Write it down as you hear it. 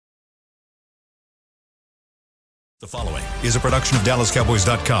The following is a production of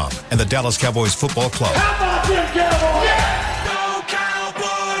DallasCowboys.com and the Dallas Cowboys Football Club. How about them Cowboys? Yeah! Go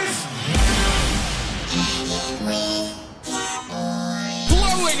Cowboys!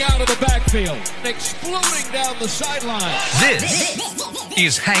 Blowing out of the backfield, exploding down the sideline. This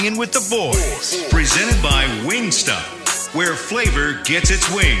is Hangin' with the Boys, presented by Wingstop, where flavor gets its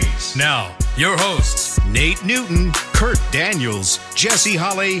wings. Now, your hosts, Nate Newton, Kurt Daniels, Jesse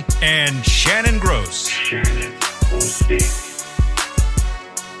Holley, and Shannon Gross.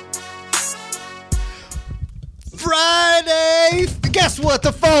 Friday. Guess what?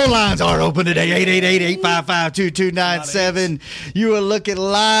 The phone lines are open today. 888-855-2297. You are looking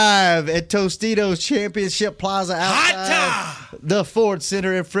live at Tostitos Championship Plaza outside the Ford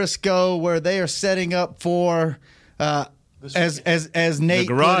Center in Frisco, where they are setting up for as Nate,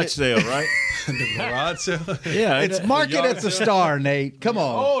 the garage sale, right? The garage sale? Yeah, it's Market at the Star, Nate. Come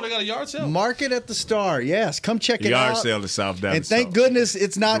on. Oh, they got a yard sale? Market at the Star, yes. Come check The it out. yard sale is South Dallas. And thank goodness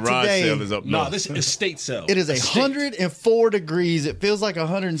it's not garage today. sale is up No, north. this is estate sale. It is 104 degrees. It feels like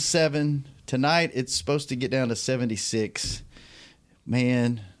 107. Tonight, it's supposed to get down to 76.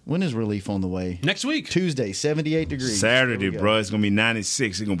 Man, when is relief on the way? Next week. Tuesday, 78 degrees. Saturday, bro. It's going to be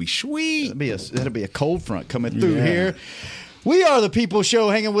 96. It's going to be sweet. That'll be a cold front coming through here. We are the People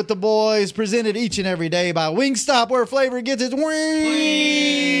Show, hanging with the boys, presented each and every day by Wingstop, where flavor gets its wings.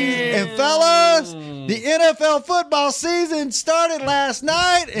 And fellas, the NFL football season started last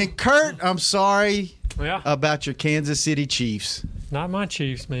night. And Kurt, I'm sorry about your Kansas City Chiefs. Not my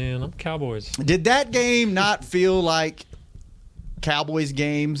Chiefs, man. I'm Cowboys. Did that game not feel like Cowboys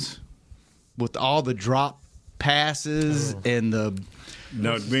games with all the drop passes and the...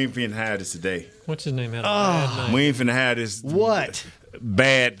 No, we ain't finna have this today. What's his name? Had a bad night. We ain't finna have this. What?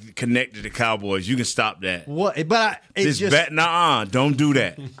 Bad connected to Cowboys. You can stop that. What? But This bad, nah, don't do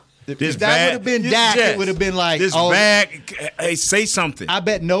that. If that would have been Dak, it would have been like, this bad. Hey, say something. I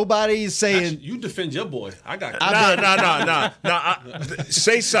bet nobody's saying. Actually, you defend your boy. I got No.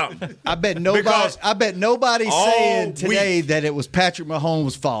 Say something. I bet nobody. Because I bet nobody's saying today week- that it was Patrick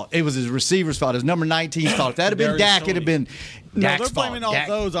Mahomes' fault. It was his receiver's fault. His number 19's fault. If that had been Darius Dak, it'd have been Dak's they're fault. blaming all Dak-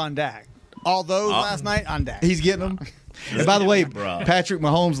 those on Dak. All those last night on Dak. He's getting them. And by the way, Patrick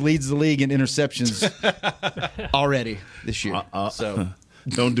Mahomes leads the league in interceptions already this year. So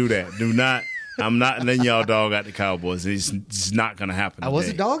don't do that. Do not. I'm not letting y'all dog out the Cowboys. It's not going to happen. I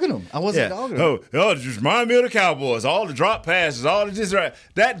wasn't dogging him. Dogging him. Oh, just remind me of the Cowboys. All the drop passes, all of this. Right.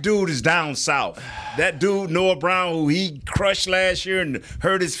 That dude is down south. That dude, Noah Brown, who he crushed last year and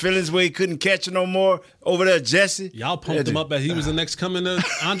hurt his feelings where he couldn't catch it no more. Over there, Jesse. Y'all pumped him up that he was the next coming to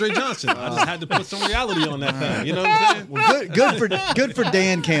Andre Johnson. I just had to put some reality on that thing. You know what I'm saying? Well, good for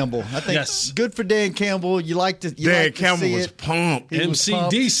Dan Campbell. I think good for Dan Campbell. You like to Dan Campbell was pumped.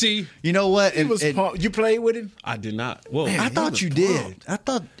 MCDC. You know what? He was pumped. You played with him? I did not. Whoa. I thought you did. I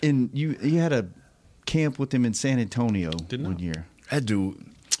thought you had a camp with him in San Antonio one year. That dude.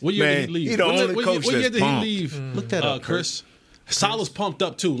 What year did he leave? He the only coach what year that's did pumped. he leave? Look that up, Chris. Salah's pumped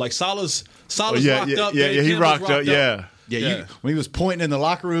up too. Like Salah's rocked up. Yeah, he rocked up. Yeah. Yeah, when he was pointing in the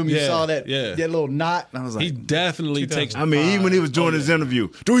locker room, you saw that little knot. And I was like, he definitely takes. I mean, even when he was doing his interview,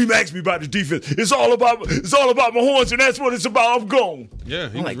 do he ask me about the defense? It's all about my horns, and that's what it's about. I'm gone. Yeah,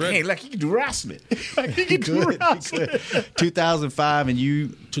 he I'm was like, ready. hey, like he can do wrestling. Like he can do wrestling. 2005, and you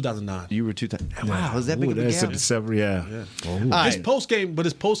 2009. You were 2000. Wow, was that big of a That's gap? December, yeah. His post game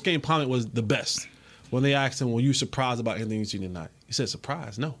comment was the best. When they asked him, "Were you surprised about anything you seen tonight?" He said,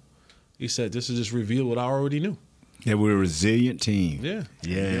 "Surprised? No." He said, "This is just revealed what I already knew." Yeah, we're a resilient team.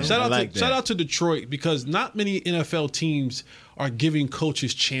 Yeah. Shout out to Detroit, because not many NFL teams are giving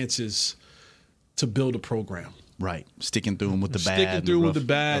coaches chances to build a program. Right, sticking through them with the bad. Sticking through with the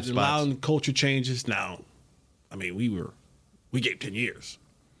bad, rough allowing culture changes. Now, I mean, we gave 10 years.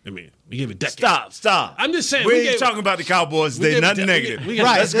 I mean, we gave a decade. Stop. I'm just saying. We ain't talking about the Cowboys today. Nothing negative. Right.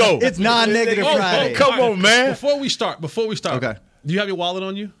 Let's go. It's non-negative Friday. Come on, man. Before we start. Okay. Do you have your wallet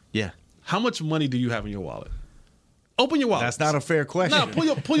on you? Yeah. How much money do you have in your wallet? Open your wallet. That's not a fair question. No, pull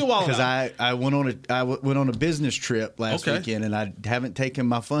your wallet because out. I went on a business trip last weekend, and I haven't taken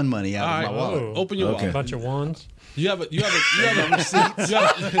my fun money out of my wallet. Open your wallet. A bunch of ones. You have a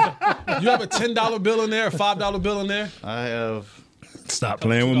 $10 bill in there, a $5 bill in there. I have. Stop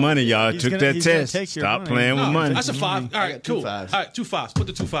playing with money, y'all. Took that test. Stop playing with money. That's a $5. All right, cool. 2 5s. All right, 2 5s. Put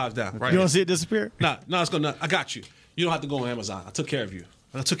the 2 5s down. Right. You want to see it disappear? No, it's gonna. I got you. You don't have to go on Amazon. I took care of you.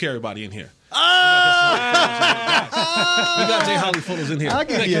 I took care of everybody in here. We got Jay Holly photos in here. I'll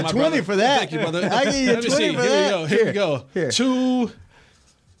give you a 20 for that. Thank you, brother. I'll give you a 20 for that. Here we go. Here. 2.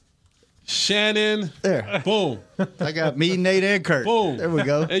 Shannon. There. Boom. I got me, Nate, and Kurt. Boom. There we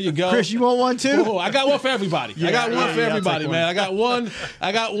go. There you go. Chris, you want one too? Boom. I got one for everybody. I got one for everybody, man. I got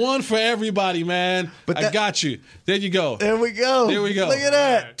one for everybody, man. I got you. There you go. There we go. There we go. Look at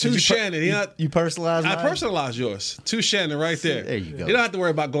that. To Shannon. You personalized I mine? personalized yours. To Shannon right there. There you go. You don't have to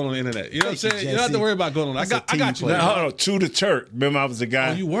worry about going on the internet. You know what I'm saying? You don't have to worry about going on. I got you. Now, hold on. To the Turk. Remember, I was the guy.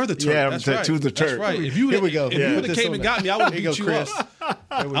 Oh, you were the Turk. Yeah, That's I right. was to the Turk. That's right. If you Here we go. If you would have came and got me, I would have beat you up.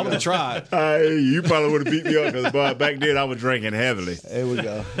 I would have tried. You probably would have beat me up because back then I was drinking heavily. There we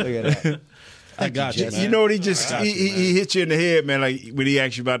go. Look at that. I got you, man. You know what? He hit you in the head, man. Like when he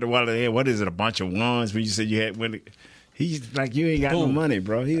asked you about the wallet in the head, what is it? A bunch of ones? When you said you had he's like, you ain't got no money,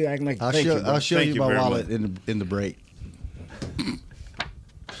 bro. He acting like I'll show you my very wallet much. in the break.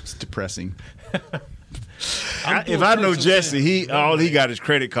 It's depressing. If I know Jesse, all he got is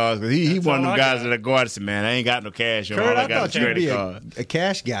credit cards because he one of them all I guys got. that go out and say, man, I ain't got no cash. All Kurt, I I got thought is you'd be credit card. a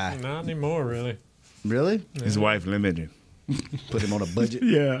cash guy. Not anymore, really. Really? His wife limited him. Put him on a budget.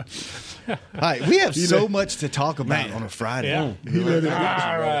 Yeah. All right, we have so much to talk about on a Friday. Yeah.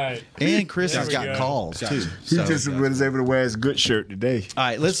 All right. And Chris has we got go. calls too. He So- just was able to wear his good shirt today. all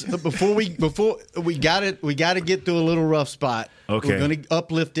right, let's before we got to get through a little rough spot. Okay. We're going to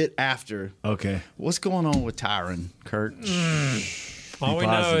uplift it after. Okay. What's going on with Tyron, Kurt? All we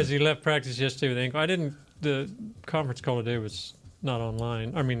know positive. is he left practice yesterday with ankle. The conference call today was not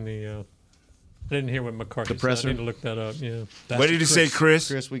online. I mean, I didn't hear what McCarthy The said. presser? I need to look that up, yeah. What did he say, Chris?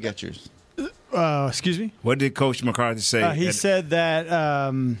 Chris, we got yours. Excuse me? What did Coach McCarthy say? He said that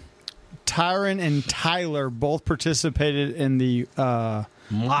Tyron and Tyler both participated in the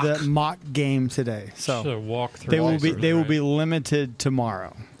mock game today. So So walk through. they will be limited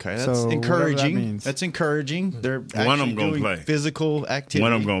tomorrow. Okay, that's So whatever encouraging. that means. That's encouraging. They're One of 'em actually gonna doing play. physical activity.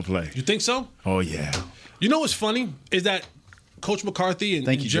 One of them going to play. You think so? Oh, yeah. You know what's funny is that Coach McCarthy and,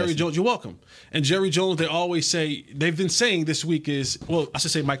 Thank and you, Jerry Jesse. Jones, you're welcome. And Jerry Jones, they always say, they've been saying this week is, well, I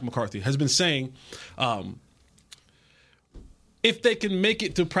should say Mike McCarthy has been saying, if they can make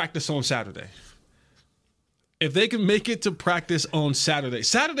it to practice on Saturday. If they can make it to practice on Saturday.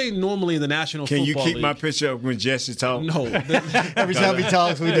 Saturday normally in the National Can Football you keep League. my picture up when Jesse talks? No. Every time he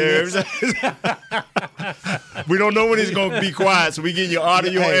talks, we do this. We don't know when he's going to be quiet, so we get your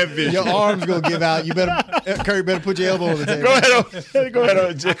audio Hey, and video. your arm's gonna give out. You better, Kurt, better put your elbow on the table. Go ahead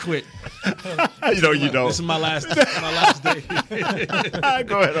on, Jesse. Quit. You don't. This is my last day.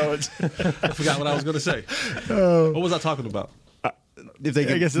 Go ahead on. I forgot what I was going to say. What was I talking about? If they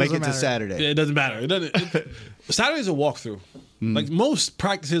can guess it make it doesn't to matter. Saturday. Yeah, it doesn't matter. Saturday's a walkthrough. Like most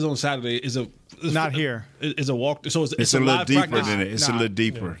practices on Saturday is Not here. Is a walk. So It's a little live deeper practice. than it. It's a Nah. little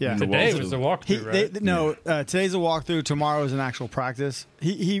deeper. Yeah. than the Today walkthrough. was the walkthrough, right? Today's a walkthrough. Tomorrow is an actual practice.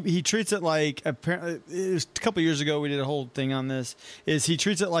 He treats it like apparently it was a couple years ago we did a whole thing on this. Is he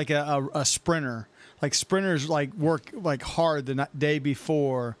treats it like a sprinter. Like sprinters like work like hard the day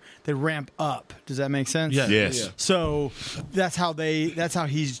before they ramp up. Does that make sense? Yeah. Yes. Yeah. So that's how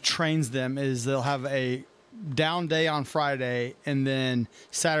he trains them. Is they'll have a down day on Friday, and then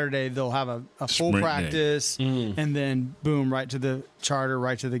Saturday they'll have a full Sprint day. practice, and then boom, right to the charter,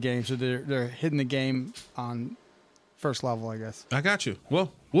 right to the game. So they're hitting the game on first level, I guess. I got you.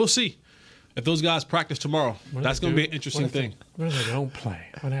 Well, we'll see if those guys practice tomorrow. What That's do going to they be an do? interesting What if thing. What if they don't play?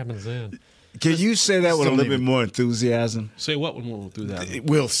 What happens then? Can you say that with a Don't little even- bit more enthusiasm? Say what when we'll do that?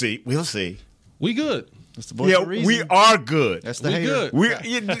 We'll see. We'll see. We good. That's the voice Yeah, of reason. we are good. That's the We hater.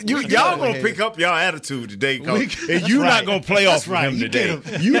 good. Y'all gonna pick up your attitude today, Coach. And you're right. not gonna play off right. him You today.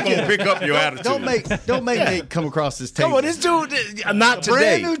 get You gonna pick up your attitude. Don't make Nate come across this table. Come on, this dude. Not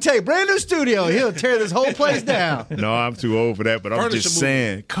today. brand new tape, brand new studio. He'll tear this whole place down. No, I'm too old for that. But I'm Furniture just movie.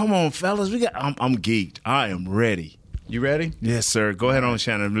 saying. Come on, fellas. I'm geeked. I am ready. You ready? Yes, sir. Go ahead on,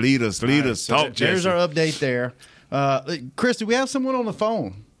 Shannon. Lead us. Lead us. So Talk, there's Jesse. our update there. Chris, do we have someone on the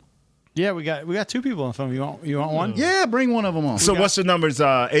phone? Yeah, we got two people on the phone. You want one? Yeah, bring one of them on. So what's the numbers?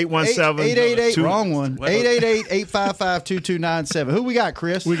 817 888 2 wrong one. 888-855-2297. Who we got,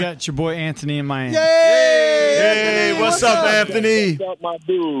 Chris? We got your boy Anthony in Miami. Hey, what's up, Anthony? What's up, my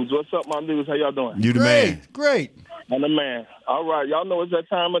dudes? What's up, my dudes? How y'all doing? You the man. Great. I'm the man. All right, y'all know it's that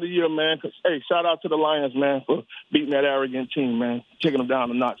time of the year, man. 'Cause, hey, shout out to the Lions, man, for beating that arrogant team, man, taking them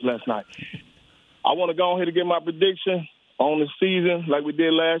down a notch last night. I want to go ahead and get my prediction on the season like we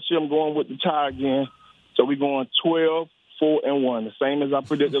did last year. I'm going with the tie again. So we're going 12-4-1, the same as I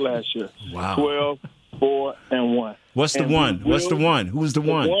predicted last year. Wow. 12-4-1. What's the And one? we What's the will- one? Who's the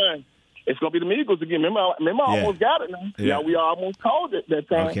one? It's going to be the Eagles again. Remember I Yeah. almost got it now. Yeah. Yeah, we almost called it that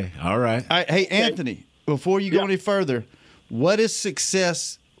time. Okay. All right. All right, hey, Anthony, before you go Yeah. any further, what is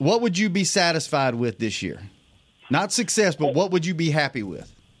success? What would you be satisfied with this year? Not success, but what would you be happy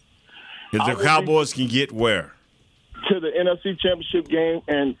with? If the Cowboys can get where? To the NFC Championship game,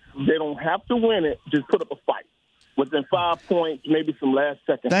 and they don't have to win it. Just put up a fight within 5 points, maybe some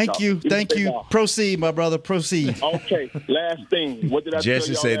last-second Thank stuff. you. Even Thank if they you. lost. Proceed, my brother. Proceed. Okay, last thing. What did I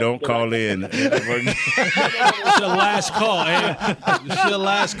Jesse tell y'all say last don't night? call in. It's your last call, It's your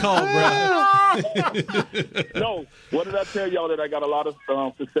last call, bro. No, what did I tell y'all that I got a lot of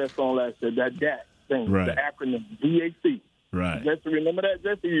success on last year? That DAC thing, Right. the acronym, DAC. Right, Jesse, remember that,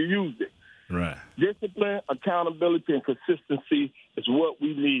 Jesse? You used it. right. Discipline, accountability, and consistency is what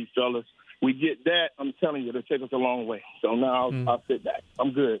we need, fellas. We get that, I'm telling you, it'll take us a long way. So now I'll sit back.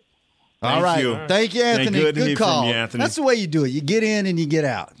 I'm good. All right. you. Thank you, Anthony. Good to hear from call. you, Anthony. That's the way you do it. You get in and you get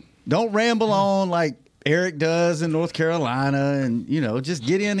out. Don't ramble on like Eric does in North Carolina, and just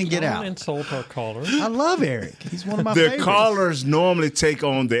get in and get Don't out. insult our callers. I love Eric. He's one of my The favorites. callers normally take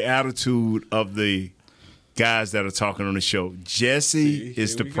on the attitude of the guys that are talking on the show. Jesse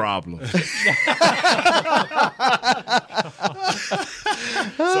is the problem.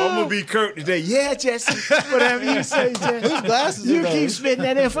 So I'm going to be Kurt today. Yeah, Jesse. Whatever you say, Jesse. Whose glasses You are keep those? spitting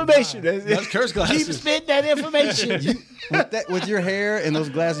that information. That's Kurt's glasses. Keep spitting that information. With your hair and those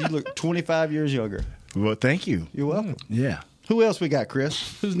glasses, you look 25 years younger. Well, thank you. You're welcome. Yeah. Who else we got,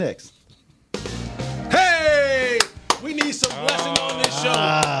 Chris? Who's next? Hey, we need some blessing on this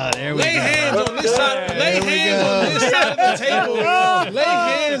show. There we Lay go. hands on this side. Lay hands on this side of the table. Lay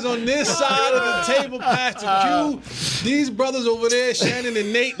hands on this side of the table, Pastor Q. These brothers over there, Shannon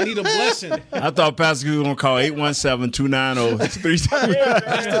and Nate, need a blessing. I thought Pastor Q was going to call 817-290-32.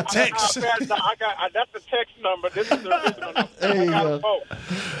 That's the text. That's the text number. This is the original number. There you go.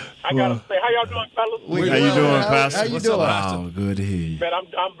 I got to say, how y'all doing, fellas? How you doing, How Pastor? you doing? Oh, good to hear you. Man, I'm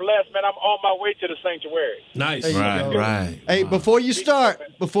blessed, man. I'm on my way to the sanctuary. Nice. There you Right, go. right. Hey, before you start,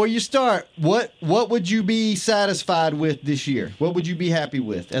 what would you be satisfied with this year? What would you be happy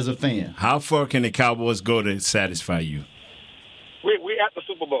with as a fan? How far can the Cowboys go to satisfy you? We at the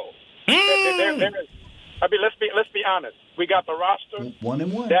Super Bowl. I mean, let's be honest. We got the roster.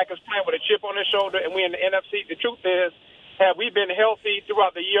 1-1. Dak is playing with a chip on his shoulder, and we in the NFC. The truth is, had we been healthy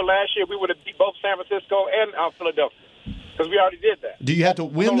throughout the year last year, we would have beat both San Francisco and Philadelphia because we already did that. Do you have to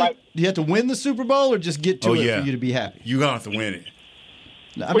win? So, like- do you have to win the Super Bowl or just get to Oh, it yeah. for you to be happy? You're going to have to win it.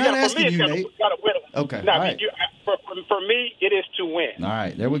 I'm not asking you, Nate. We got to win it. Okay, Now, all right. for me, it is to win. All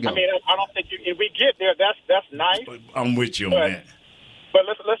right, there we go. I mean, I don't think if we get there, that's nice. But I'm with you on But- that. But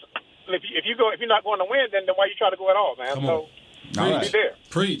let's if you're not going to win, then why you try to go at all, man? Come So on. All be right. there.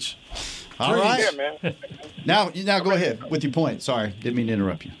 Preach. All right. Yeah, man. Now go ahead with your point. Sorry, didn't mean to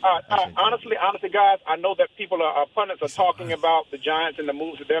interrupt you. Honestly, guys, I know that pundits are talking about the Giants and the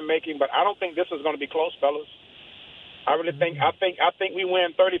moves that they're making, but I don't think this is going to be close, fellas. I really think we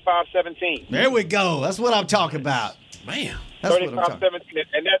win 35-17. There we go. That's what I'm talking about. Man. That's what I'm talking about. 35-17,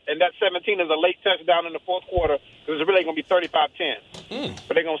 and that 17 is a late touchdown in the fourth quarter. Because it's really going to be 35-10,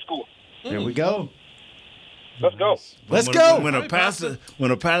 but they're going to score. There we go. Let's go. Let's go. When a pastor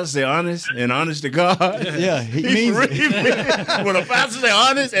say honest and honest to God, Yeah, he means it. when a pastor say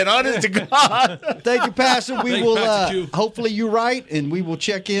honest and honest to God, Thank you, Pastor. We Thank you, will. Pastor Q. Hopefully, you're right, and we will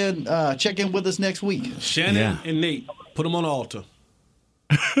check in with us next week. Shannon Yeah. and Nate, put them on the altar.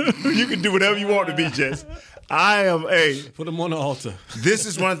 you can do whatever you want to be, Jess. Put them on the altar. This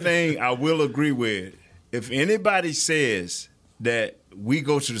is one thing I will agree with. If anybody says that we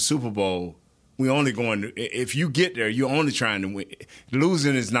go to the Super Bowl, we only going to, if you get there, you're only trying to win.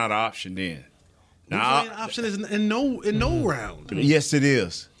 Losing is not an option then. Now, option is in no round. Yes, it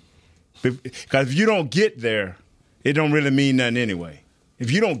is. Because if you don't get there, it don't really mean nothing anyway. If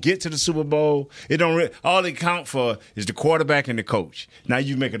you don't get to the Super Bowl, it don't really, all it count for is the quarterback and the coach. Now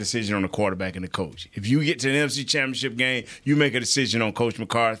you make a decision on the quarterback and the coach. If you get to the NFC Championship game, you make a decision on Coach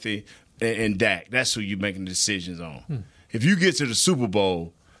McCarthy and Dak. That's who you're making decisions on. If you get to the Super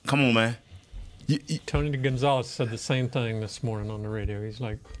Bowl, come on, man. Tony Gonzalez said the same thing this morning on the radio. He's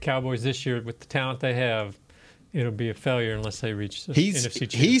like, Cowboys this year, with the talent they have, it'll be a failure unless they reach the NFC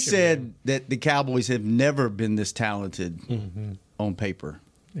Championship. He said that the Cowboys have never been this talented on paper,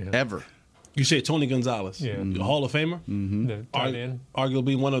 ever. You say Tony Gonzalez, Yeah. the Hall of Famer, The tight end.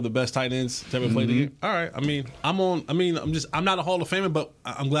 arguably one of the best tight ends to ever play the game. All right, I'm not a Hall of Famer, but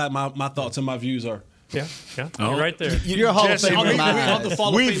I'm glad my thoughts and my views are. Yeah, you're right there. You're a Hall of Jesse, Famer in my on the eyes. Fall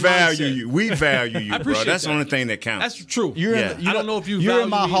of we Fame value mindset. you. We value you, I bro. appreciate That's the that. only thing that counts. That's true. You're Yeah. I don't know if you you're value in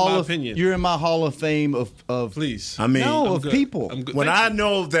my me, Hall my of opinion. You're in my Hall of Fame of Please. I mean, no I'm of good. people. I'm good. when Thank I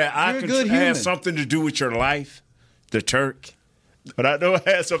know that I You're a could good have human. something to do with your life, the Turk, but I know it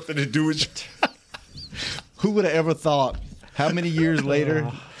has something to do with your Who would have ever thought? How many years later?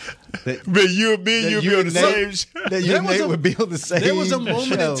 That, But you'll be on the same show. that you and Nate would be on the same There was a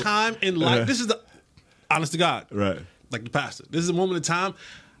moment show. in time in life. This is the honest to God, Right. like the pastor. This is a moment in time.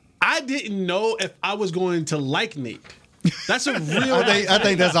 I didn't know if I was going to like Nate. That's a real. I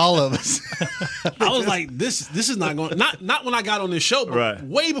think that's all of us. I was like, this is not going. Not when I got on this show, but Right.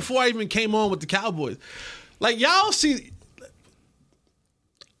 way before I even came on with the Cowboys. Like y'all see,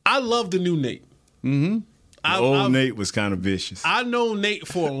 I love the new Nate. Mm-hmm. Old Nate was kind of vicious. I know Nate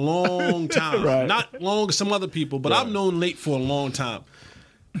for a long time. Right. Not long as some other people, but I've known Nate for a long time.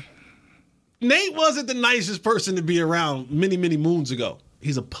 Nate wasn't the nicest person to be around many, many moons ago.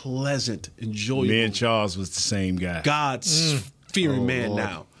 He's a pleasant, enjoyable, Me and Charles was the same guy. God-fearing man Lord.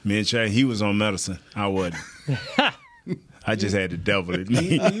 now. Me and Charles, he was on medicine. I wasn't. I just had the devil in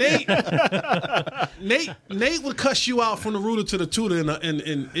me. Nate would cuss you out from the rooter to the tutor,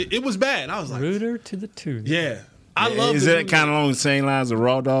 and it was bad. I was like, Rooter to the tutor. yeah. I love Is the that new kind Nate. of along the same lines of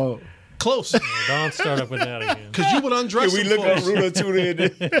Raw Dog? Close. Don't start up with that again. Because you would undress We some look up folks. Rudo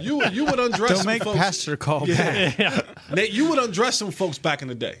Tutor. You would undress Don't some make folks. Pastor call back. Nate, you would undress some folks back in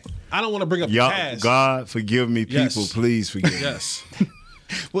the day. I don't want to bring up the Y'all, past. God forgive me, people. Yes. Please forgive me. Yes.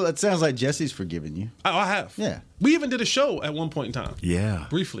 Well, it sounds like Jesse's forgiven you. I have. Yeah. We even did a show at one point in time. Yeah.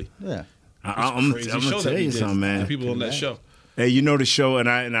 Briefly. Yeah. I'm Crazy going show to that tell we you did. something, man. The people on that show. Hey, you know the show, and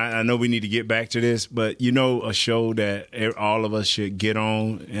I know we need to get back to this, but you know a show that all of us should get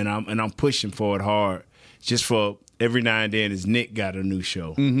on, and I'm pushing for it hard, just for every now and then. Is Nick got a new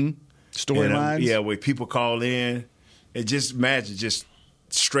show? Mm-hmm. Storylines. Yeah, where people call in, and just imagine just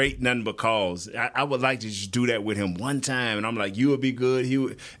straight nothing but calls. I would like to just do that with him one time, and I'm like, you would be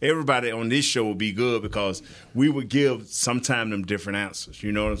good. Everybody on this show would be good because we would give sometime them different answers.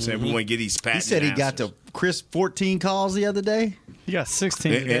 You know what I'm saying? We want to get these He patent said he got answers. to Chris 14 calls the other day. You got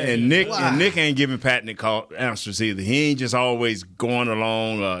 16 And, today. and Nick ain't giving patented answers either. He ain't just always going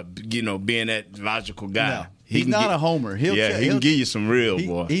along, being that logical guy. No, he's not a homer. He can give you some real,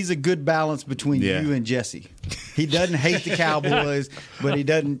 boy. He's a good balance between Yeah. you and Jesse. He doesn't hate the Cowboys, but he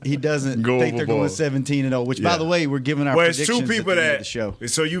doesn't Go think they're going overboard. 17-0. Which, by Yeah. the way, we're giving our Well, it's predictions two people at the end that of the show.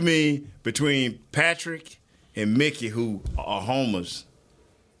 So you mean between Patrick and Mickey, who are homers,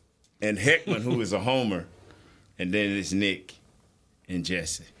 and Heckman, who is a homer, and then it's Nick and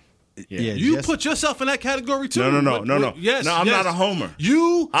Jesse. Yeah, You Jesse- put yourself in that category too. No. Yes. No, I'm yes. not a homer.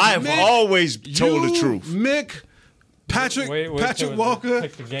 You. I have Mick, always told the truth. Mick, Patrick Wait till Walker.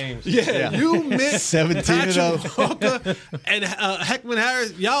 Pick the games. Yeah, you, Mick, 17-0. Patrick Walker, and Heckman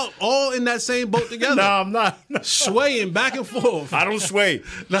Harris. Y'all all in that same boat together. No, I'm not. Swaying back and forth. I don't sway.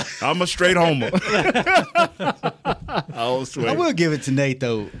 I'm a straight homer. I don't sway. I will give it to Nate,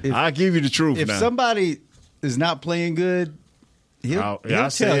 though. I'll give you the truth If now. somebody is not playing good, I he'll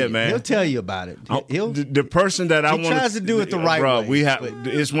say tell it, you. man. He'll tell you about it. He'll, the person that I He want tries to do it the right way, We have but-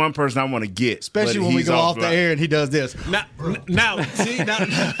 it's one person I want to get, especially but when we he's go off the line. air and he does this. Now, see, now.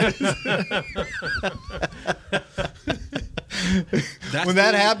 When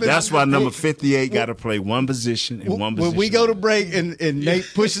that happens, That's why number 58 got to play one position and one position. when we go to break and Nate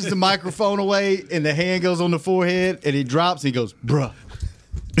pushes the microphone away and the hand goes on the forehead and he drops, he goes, bruh.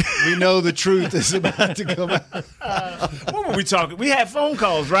 We know the truth is about to come out. What were we talking? We had phone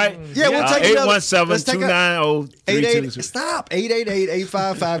calls, right? Yeah, we'll take another- 817-290-32. Stop.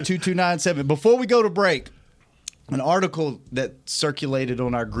 888-855-2297. Before we go to break, an article that circulated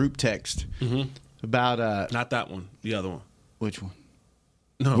on our group text about Not that one. The other one. which one?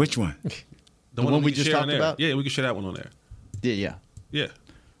 No. Which one? The one we can just share on talked there. about? Yeah, we can share that one on there. Yeah. Yeah.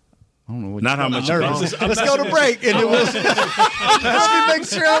 I don't know what Not how much you nervous. call. Let's go to break and then we'll let me make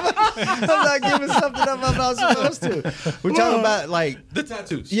sure I'm not giving something up I'm not supposed to. We're talking about like The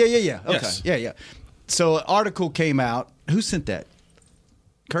tattoos. Yeah. Okay. Yes. Yeah. So an article came out. Who sent that?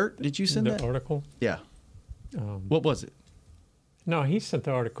 Kurt, did you send The that? article? Yeah. What was it? No, he sent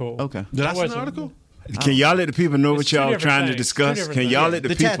the article. Okay. Did I send wasn't- the article? Can y'all let the people know what It's two y'all different trying to things. Two discuss? different Can y'all things. let the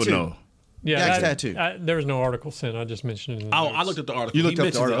The people tattoo. know? Yeah, Jack's that- tattoo. there was no article sent. I just mentioned it in the Oh, notes. I looked at the article. You looked He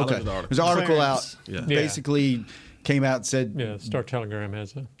up the mentions it. article. I looked Okay. at the article. There's an article out. Yeah. Basically, came out and said, Yeah, Star Telegram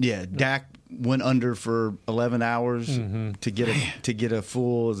has a. Dak went under for 11 hours to get a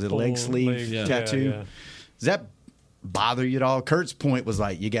full leg sleeve leg, tattoo. yeah. Does that bother you at all? Kurt's point was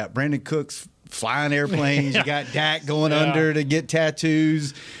like, you got Brandon Cooks flying airplanes, you got Dak going under to get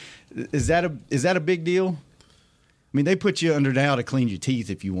tattoos. Is that a big deal? I mean, they put you under now to clean your teeth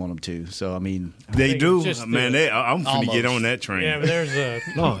if you want them to. So, I mean, They think do, just man. the- I'm finna get Almost. on that train. Yeah, but there's a.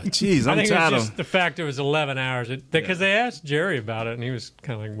 Oh, jeez, I I'm think it tired was just of. the fact it was 11 hours. Because they asked Jerry about it, and he was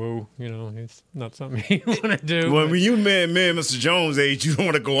kind of like, whoa, it's not something he want to do. Well, but- when you man, Mr. Jones' age, you don't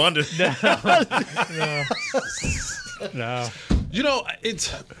want to go under. no.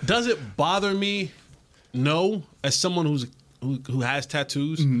 Does it bother me? No, as someone who has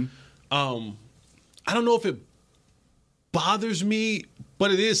tattoos, I don't know if it bothers me,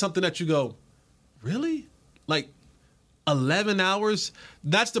 but it is something that you go, really? Like 11 hours?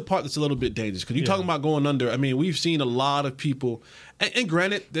 That's the part that's a little bit dangerous because you're talking about going under. I mean, we've seen a lot of people, and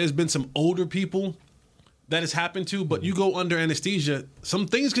granted, there's been some older people that has happened to, but you go under anesthesia, some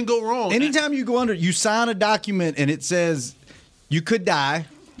things can go wrong. Anytime you go under, you sign a document and it says you could die.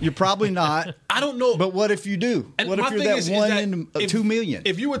 You're probably not. I don't know. But what if you do? And what if you're that one in 2 million?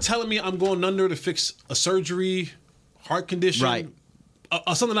 If you were telling me I'm going under to fix a surgery, heart condition, right,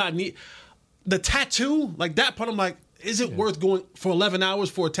 something that I need, the tattoo, like that part, I'm like, is it worth going for 11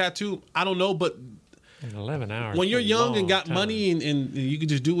 hours for a tattoo? I don't know, but 11 hours. When you're young and got money and you can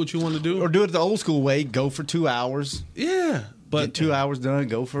just do what you want to do. Or do it the old school way, go for 2 hours. Yeah. But get 2 hours done,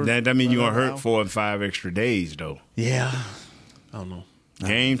 go for that means you're going to hurt 4 and 5 extra days, though. Yeah. I don't know.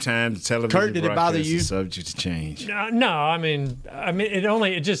 Game time, the television Kurt, did it bother you? Is subject to change. No, I mean,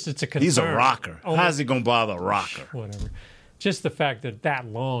 it's a concern. He's a rocker. How's it going to bother a rocker? Whatever. Just the fact that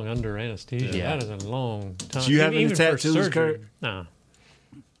long under anesthesia, that is a long time. Do you have any tattoos, Kurt? No.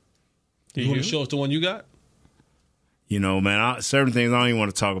 Do you want to show us the one you got? You know, man, certain things I don't even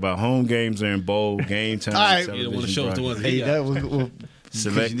want to talk about. Home games are in bowl, game time. All right. You don't want to show us the one he got.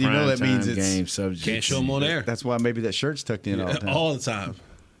 Select you know that means it's game subject. Can't show them on air. That's why maybe that shirt's tucked in all the time. All the time.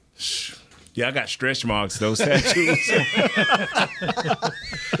 Yeah, I got stretch marks, those tattoos.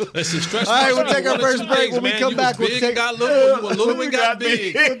 Listen, stretch marks. All right, we'll take our first break. When we come back, we'll take. Got little, you were little and got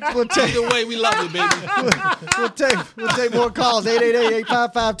big. We'll take. Either way, we love you, baby. We'll take more calls.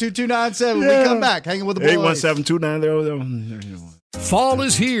 888-855-2297. When we come back, hanging with the boys. 817-290. Fall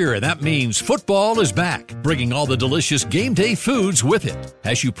is here, and that means football is back, bringing all the delicious game day foods with it.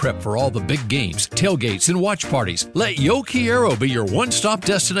 As you prep for all the big games, tailgates, and watch parties, let Yo Quiero be your one-stop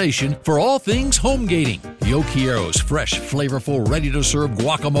destination for all things home gating. Yo Quiero's fresh, flavorful, ready-to-serve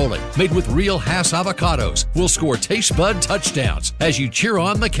guacamole, made with real Hass avocados, will score taste bud touchdowns as you cheer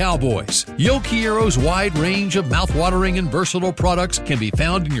on the Cowboys. Yo Quiero's wide range of mouthwatering and versatile products can be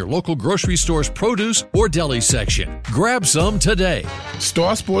found in your local grocery store's produce or deli section. Grab some today.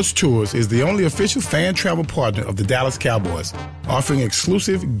 Star Sports Tours is the only official fan travel partner of the Dallas Cowboys, offering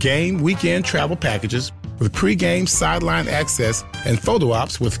exclusive game weekend travel packages with pre-game sideline access and photo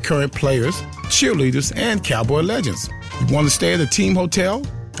ops with current players, cheerleaders, and Cowboy legends. You want to stay at a team hotel,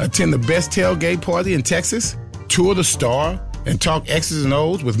 attend the best tailgate party in Texas, tour the Star, and talk X's and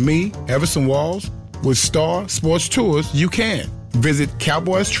O's with me, Everson Walls? With Star Sports Tours, you can. Visit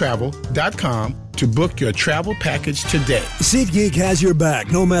cowboystravel.com to book your travel package today. SeatGeek has your back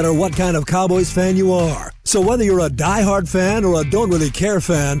no matter what kind of Cowboys fan you are. So whether you're a diehard fan or a don't really care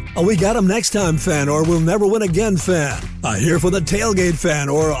fan, a we got 'em next time fan or we'll never win again fan, a here for the tailgate fan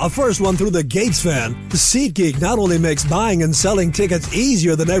or a first one through the gates fan, SeatGeek not only makes buying and selling tickets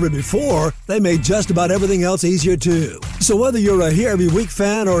easier than ever before, they made just about everything else easier too. So whether you're a here every week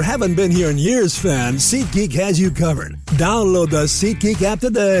fan or haven't been here in years fan, SeatGeek has you covered. Download the SeatGeek app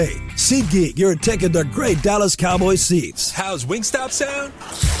today. SeatGeek, your ticket to great Dallas Cowboys seats. How's Wingstop sound?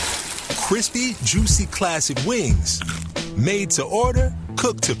 Crispy, juicy, classic wings. Made to order,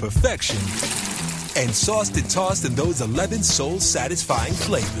 cooked to perfection. And sauced and tossed in those 11 soul-satisfying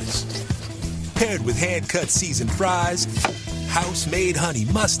flavors. Paired with hand-cut seasoned fries, house-made honey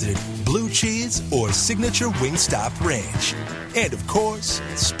mustard, blue cheese, or signature Wingstop ranch. And, of course,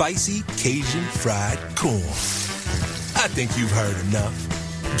 spicy Cajun fried corn. I think you've heard enough.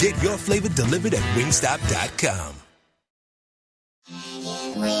 Get your flavor delivered at wingstop.com.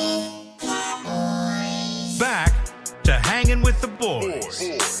 Back to Hanging with the Boys.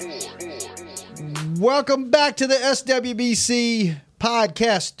 Welcome back to the SWBC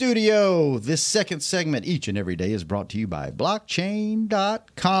podcast studio. This second segment each and every day is brought to you by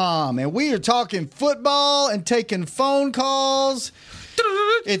blockchain.com. And we are talking football and taking phone calls.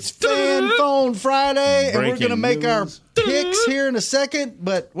 It's Fan Phone Friday, and we're going to make our picks here in a second.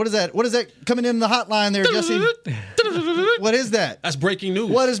 But what is that? What is that coming in the hotline there, Jesse? What is that? That's breaking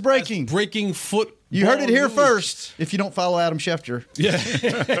news. What is breaking? That's breaking football. You heard it here news. first. If you don't follow Adam Schefter. Yeah.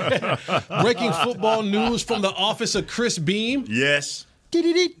 Breaking football news from the office of Chris Beam. Yes.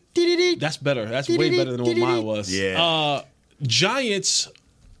 That's better. That's way better than what mine was. Yeah. Giants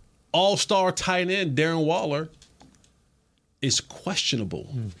all-star tight end Darren Waller is questionable.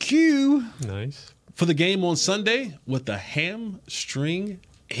 Q. Nice. For the game on Sunday with a hamstring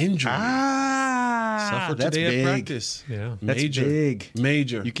injury. Suffered that's today big. at practice. Yeah. That's big.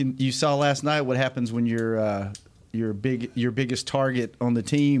 Major. You saw last night what happens when your biggest target on the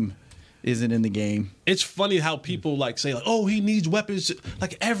team isn't in the game. It's funny how people like say like, "Oh, he needs weapons."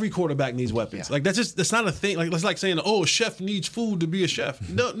 Like every quarterback needs weapons. Yeah. Like that's not a thing. Like it's like saying, "Oh, a chef needs food to be a chef."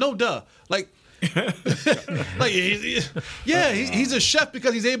 No, duh. Like, like he's a chef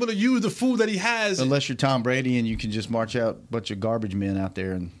because he's able to use the food that he has. Unless you're Tom Brady and you can just march out a bunch of garbage men out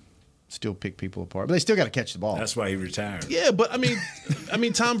there and still pick people apart, but they still got to catch the ball. That's why he retired. Yeah, but I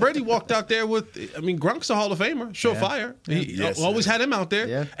mean, Tom Brady walked out there with. I mean, Gronk's a Hall of Famer, surefire. He always had him out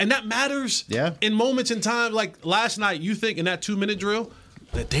there, and that matters. Yeah. In moments in time, like last night, you think in that 2-minute drill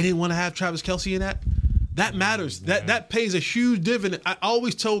that they didn't want to have Travis Kelce in that. That matters. That pays a huge dividend. I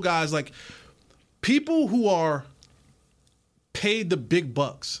always tell guys like, people who are paid the big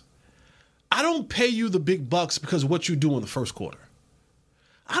bucks. I don't pay you the big bucks because of what you do in the first quarter.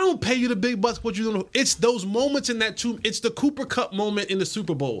 I don't pay you the big bucks. What you do? It's those moments in that It's the Cooper Cup moment in the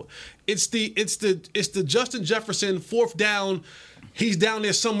Super Bowl. It's the Justin Jefferson 4th down. He's down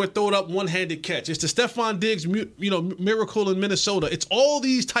there somewhere, throw it up, one-handed catch. It's the Stephon Diggs, miracle in Minnesota. It's all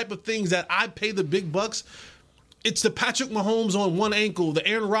these type of things that I pay the big bucks. It's the Patrick Mahomes on one ankle, the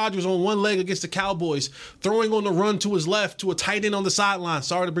Aaron Rodgers on one leg against the Cowboys, throwing on the run to his left to a tight end on the sideline.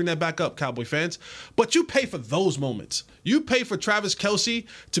 Sorry to bring that back up, Cowboy fans. But you pay for those moments. You pay for Travis Kelce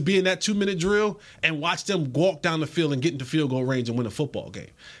to be in that 2-minute drill and watch them walk down the field and get into field goal range and win a football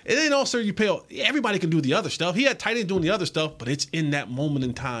game. It ain't also you pay. Everybody can do the other stuff. He had tight end doing the other stuff, but it's in that moment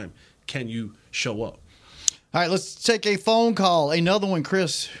in time. Can you show up? All right, let's take a phone call. Another one,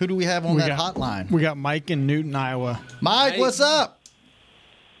 Chris. Who do we have on that hotline? We got Mike in Newton, Iowa. Mike, what's up?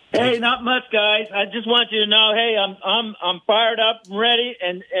 Hey, not much, guys. I just want you to know, hey, I'm fired up and ready,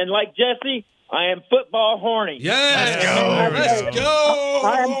 and like Jesse, I am football horny. Yes, let's go.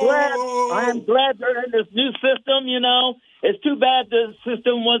 I am glad they're in this new system. It's too bad the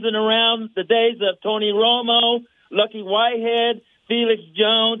system wasn't around the days of Tony Romo, Lucky Whitehead, Felix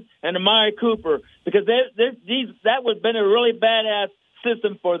Jones, and Amari Cooper, because that would have been a really badass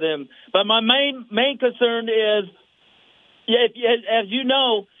system for them. But my main concern is, as you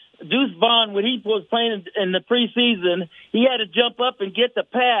know, Deuce Vaughn, when he was playing in the preseason, he had to jump up and get the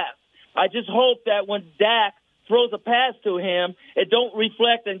pass. I just hope that when Dak throws a pass to him, it don't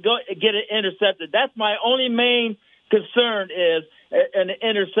reflect and go get it intercepted. That's my only main concern is an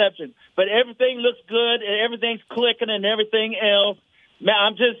interception. But everything looks good and everything's clicking and everything else. Man,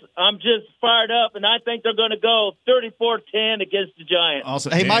 I'm just fired up, and I think they're going to go 34-10 against the Giants.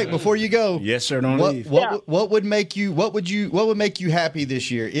 Awesome. Hey, Mike, before you go, yes, sir. Don't leave. What would make you happy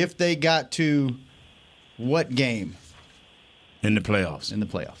this year if they got to what game? In the playoffs. In the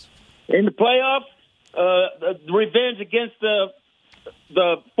playoffs. The revenge against the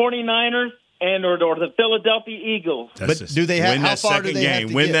 49ers or the Philadelphia Eagles. Do they have? How far do they have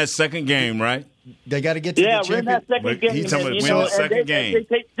to win get? that second game, right? They got to get to the championship. Win that second game. He's talking about win the second game.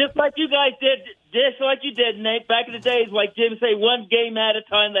 Just like you guys did, just like you did, Nate. Back in the days, like Jimmy say, one game at a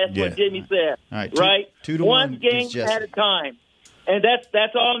time. That's what Jimmy said. All right, right? 2-1. One game at a time, and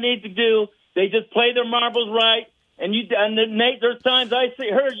that's all they need to do. They just play their marbles right. And Nate, there's times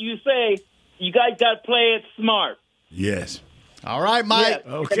heard you say, you guys got to play it smart. Yes. All right, Mike.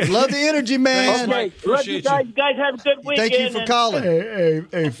 Yeah. Okay. Love the energy, man. Okay. Love you guys. You guys have a good weekend. Thank you for calling.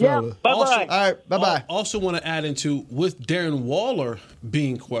 Hey, fella. Yeah, bye-bye. All right, bye-bye. Also want to add into, with Darren Waller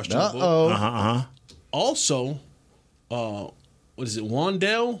being questionable. Also, what is it,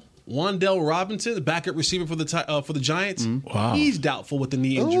 Wan'Dale Robinson, the backup receiver for the Giants. Wow. He's doubtful with the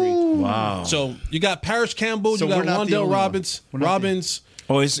knee injury. Ooh. Wow. So you got Parrish Campbell, So you got we're not the Wan'Dale only one. Robbins.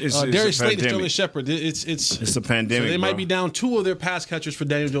 It's Darius a Slayton, pandemic. Sterling Shepard. It's a pandemic. So they might bro. be down 2 of their pass catchers for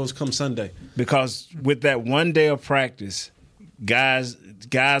Daniel Jones come Sunday. Because with that one day of practice, guys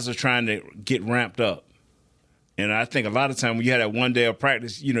are trying to get ramped up. And I think a lot of time when you have that one day of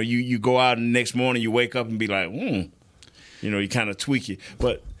practice, you go out and the next morning you wake up and be like, you kind of tweak it.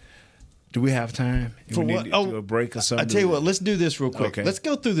 But do we have time? For we what? need to do a break or something? I tell you what, let's do this real quick. Okay. Let's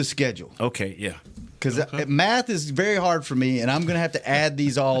go through the schedule. Okay, yeah. Because math is very hard for me, and I'm going to have to add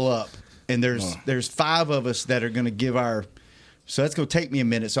these all up. And there's 5 of us that are going to give our – so that's going to take me a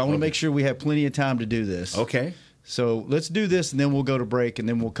minute. So I want to make sure we have plenty of time to do this. Okay. So let's do this, and then we'll go to break, and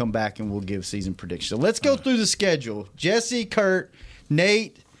then we'll come back and we'll give season predictions. So let's go through the schedule. Jesse, Kurt,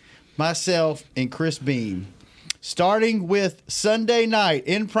 Nate, myself, and Chris Beam. Starting with Sunday night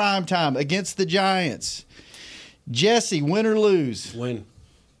in primetime against the Giants. Jesse, win or lose? Win.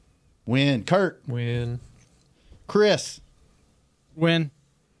 Kurt? Win. Chris? Win.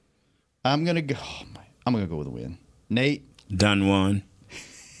 I'm gonna go with a win. Nate? Done one.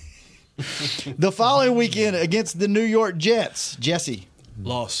 The following weekend against the New York Jets. Jesse?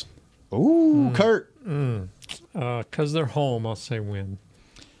 Loss. Ooh, Kurt? Because they're home, I'll say win.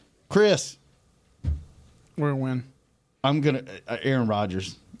 Chris. We're going to win. I'm going to Aaron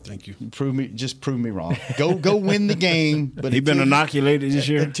Rodgers. Thank you. Prove me wrong. Go win the game. But He been inoculated this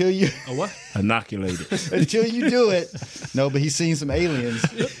year? Until you what? Inoculated. Until you do it. No, but he's seen some aliens.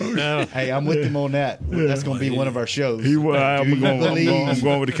 No. Hey, I'm with him on that. That's going to be one of our shows. I'm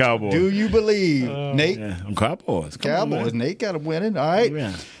going with the Cowboys. Do you believe? Nate? Yeah, I'm Cowboys. Cowboys. Nate got him winning. All right.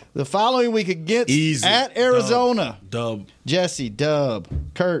 Yeah. The following week against Easy. at Arizona. Dub. Jesse, dub.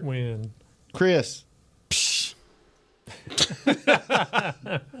 Kurt. Win. Chris.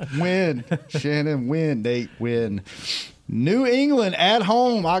 Win. Shannon, win. Nate, win. New England at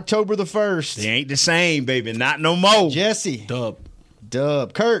home, October the 1st. They ain't the same, baby. Not no more. Jesse. Dub.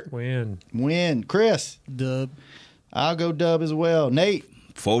 Dub. Kurt. Win. Win. Chris. Dub. I'll go dub as well. Nate.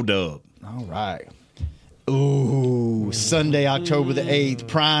 4 dub. All right. Ooh, Sunday, October the 8th,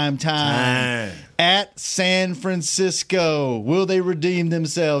 prime time at San Francisco. Will they redeem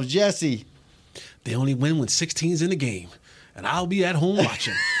themselves? Jesse. They only win when 16's in the game, and I'll be at home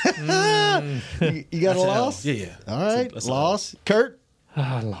watching. You got a loss? Yeah. All right, loss. Kurt?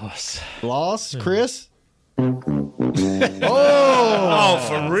 Loss. Loss. Chris? Oh,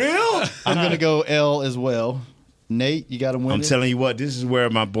 for real? I'm going to go L as well. Nate, you got to win. I'm telling you what, this is where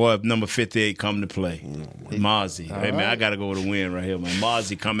my boy number 58 come to play. Mozzie. Hey, man, I got to go with a win right here, man.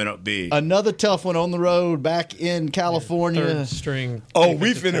 Mozzie coming up big. Another tough one on the road back in California. Third string. Oh,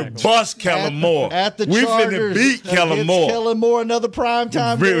 we finna bust Kellen Moore. At the we Chargers. finna beat Kellen Moore. Kellen Moore, another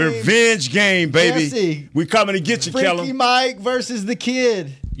primetime game. Revenge game, baby. Jesse. We coming to get you, Freaky Kellen. Mike versus the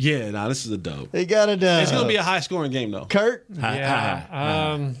kid. Yeah, this is a dub. They got a dub. It's going to be a high-scoring game, though. Kurt?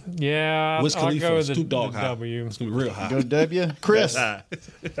 Yeah. Wiz I'll Khalifa go is with too the dog high. W. It's going to be real high. Go W. Chris.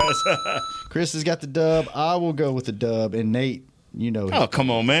 Chris has got the dub. I will go with the dub. And Nate, you know. Oh,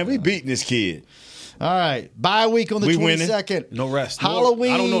 come on, man. We beating this kid. All right. Bye week on the 22nd. Winning. No rest.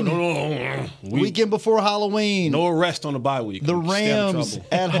 Halloween. I don't know. Weekend before Halloween. No rest on the bye week. The Stay out of Rams trouble.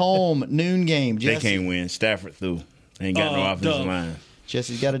 at home. Noon game. They Jesse. can't win. Stafford through. Ain't got no offensive dub. line.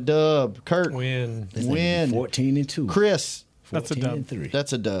 Jesse's got a dub. Kurt. Win. 14-2. Chris. That's a dub. 3.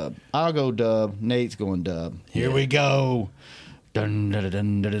 That's a dub. I'll go dub. Nate's going dub. Here we go. Dun, dun,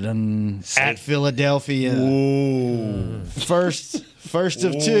 dun, dun, dun, dun. At Philadelphia. Ooh. First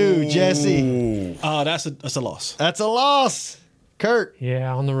of two. Jesse. That's a loss. That's a loss. Kurt.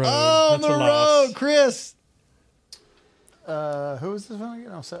 Yeah, on the road. Oh, on That's the a loss. road. Chris. Who is this one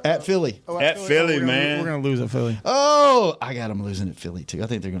again? At Philly. At Philly, man. We're going to lose at Philly. Oh, I got them losing at Philly, too. I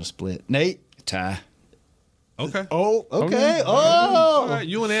think they're going to split. Nate. Tie. Okay. Oh, okay. All Oh. right,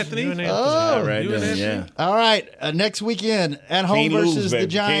 you and Anthony. Oh. Right You there, and Anthony? yeah. All right. Next weekend at home Can't lose, versus baby.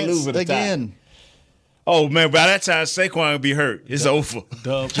 the Can't lose Giants with a tie. again. Oh, man, by that time, Saquon will be hurt. It's over.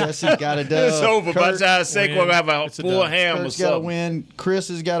 Dub. Jesse got a dub. It's over. By the Kurt, time Saquon will have a full ham or Kurt's got to something. win. Chris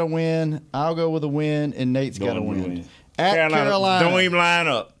has got to win. I'll go with a win, and Nate's got to Going to win. win. At Carolina. Don't even line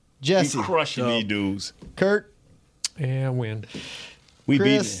up. Jesse. We crushing these dudes. Kurt. Yeah, win. We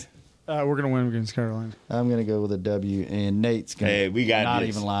Chris. beat We're going to win against Carolina. I'm going to go with a W, and Nate's going Hey, to we got not this.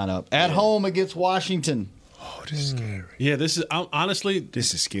 even line up. At home against Washington. Oh, this is scary. Yeah, this is honestly.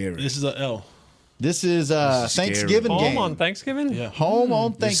 This is scary. This is a L. This is is Thanksgiving Home game. on Thanksgiving? Yeah. Home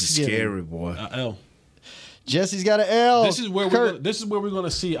on This is Thanksgiving. scary, boy. L. Jesse's got an L. This is where Kurt. we're going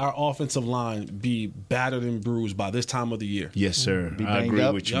to see our offensive line be battered and bruised by this time of the year. Yes, sir. I banged agree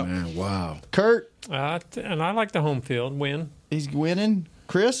up. with you, Yep. man. Wow. Kurt. And I like the home field. Win. He's winning.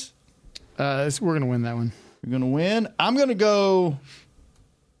 Chris. We're going to win that one. You're going to win. I'm going to go.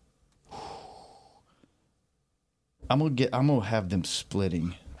 I'm going to have them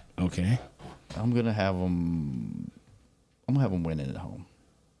splitting. Okay. I'm going to have them winning at home.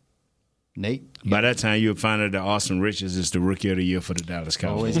 Nate. By that time, you'll find out that Austin Richards is the rookie of the year for the Dallas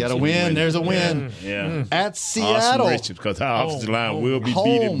Cowboys. Always got to win. There's a win. Yeah. At Seattle. Austin Richards, because our offensive line will be beat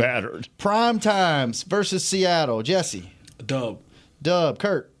Home. and battered. Prime times versus Seattle. Jesse. Dub.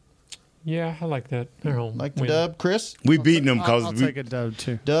 Kurt. Yeah, I like that. They're home. Like the Win. dub. Chris. We beating them I'll because take a dub,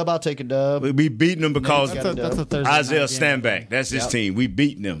 too. I'll take a dub. we beating them because Nate's got a dub. That's a Thursday Isaiah night game. Stanback. That's his team. We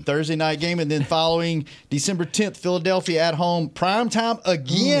beating them. Thursday night game, and then following December 10th, Philadelphia at home. Prime time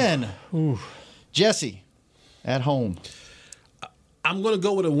again. Jesse, at home. I'm going to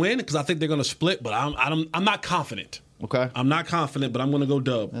go with a win because I think they're going to split, but I'm not confident. Okay. I'm not confident, but I'm going to go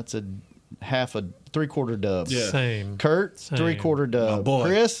dub. That's a three-quarter dub. Yeah. Same. Kurt, Same. three-quarter dub. My boy.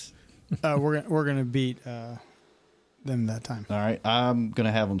 Chris, We're going to beat them that time. All right, I'm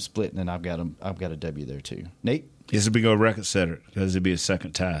gonna have them split, and then I've got a W there too. Nate. This will be a record setter because it'll be a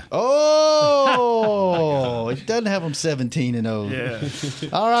second tie. Oh, it doesn't have them 17-0. Yeah.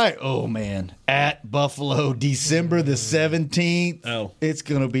 All right. Oh man, at Buffalo, December the 17th. Oh, it's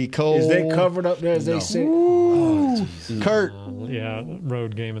gonna be cold. Is they covered up there as they say? Oh, Kurt. Yeah,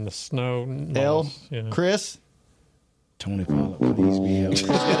 road game in the snow. L. Yeah. Chris. Tony Pollard, please be helped.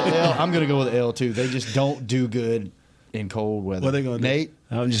 L. I'm gonna go with L too. They just don't do good in cold weather. What are they gonna do? Nate.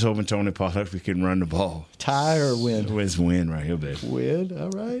 I'm just hoping Tony Pollard can run the ball. Tie or win? It's win right here, baby. Win. All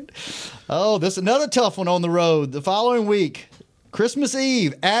right. Oh, this is another tough one on the road. The following week, Christmas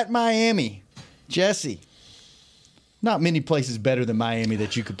Eve at Miami. Jesse. Not many places better than Miami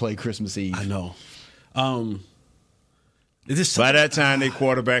that you could play Christmas Eve. I know. By that time, they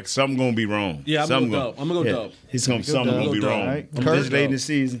quarterback, something going to be wrong. Yeah, I'm going to go dub. I'm going to go dub. Something going to be wrong. Right. This late in the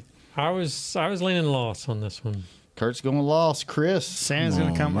season. I was leaning loss on this one. Kurt's going loss. Chris. Sam's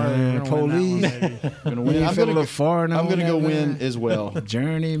going to come early. Police. I'm going to go win as well.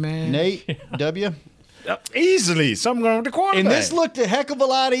 Journey, man. Nate, W. Easily. Something wrong with the quarterback. And this looked a heck of a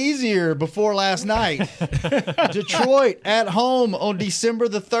lot easier before last night. Detroit at home on December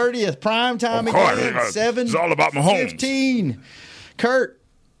the 30th. Prime time again. 7. It's all about Mahomes. 15. Kurt.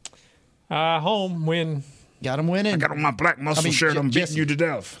 Home win. Got him winning. I got on my black muscle shirt. I'm beating you to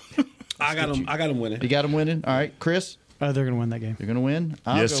death. I got him winning. You got him winning? All right, Chris? They're going to win that game. They're going to win?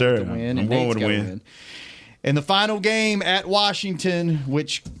 Yes, sir. With the win, I'm going with the win. And the final game at Washington,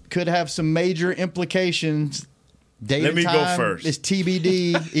 which could have some major implications. Let me go first. It's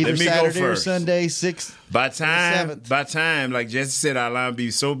TBD, either Saturday or Sunday, 6th. By time, like Jesse said, our line will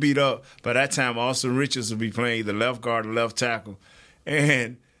be so beat up. By that time, Austin Richards will be playing the left guard, the left tackle.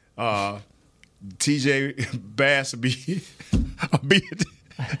 And TJ Bass will be in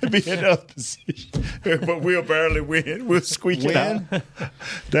other position. But we'll barely win. We'll squeak it out.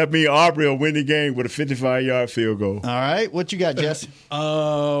 That means Aubrey will win the game with a 55-yard field goal. All right. What you got, Jess?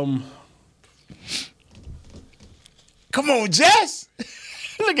 Come on, Jess.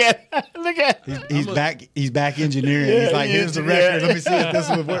 Look at He's back engineering. He's like, here's the record. Let me see if this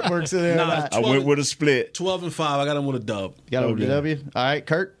one works in there. I went with a split. 12-5. I got him with a dub. Got him with a W. All right,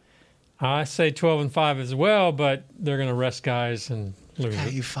 Kurt. I say 12-5 as well, but they're going to rest guys and lose. How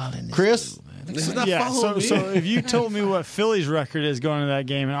you following this? Chris? This is not following me. So if you told me what Philly's record is going to that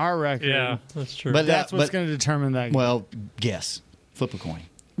game and our record, yeah, that's true. But that's what's going to determine that game. Well, guess. Flip a coin.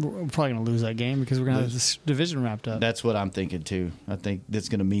 We're probably going to lose that game because we're going to have this division wrapped up. That's what I'm thinking, too. I think that's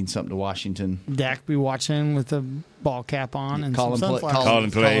going to mean something to Washington. Dak be watching with the ball cap on and calling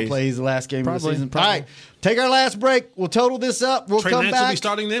plays the last game of the season. Probably. All right, take our last break. We'll total this up. We'll Trey come Lance back. will be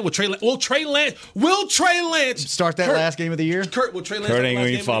starting then. Will Trey Lance start that last game of the year? Kurt, will Trey Lance Kurt start ain't the last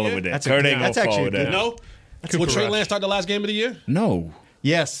going to game follow of the with year? that. Kurt ain't going to follow with that. No? Will Trey Lance start the last game of the year? No.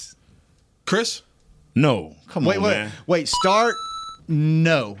 Yes. Chris? No. Come on, man. Wait. Start?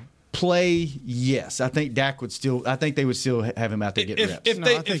 No. Play? Yes. I think Dak would still. I think they would still have him out there getting reps.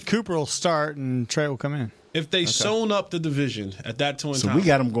 I think Cooper will start and Trey will come in. If they sewn up the division at that time, so we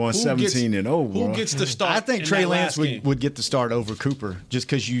got them going 17-0. Who gets the start? I think Trey Lance would get the start over Cooper just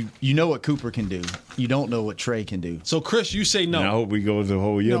because you know what Cooper can do. You don't know what Trey can do. So Chris, you say no. And I hope we go the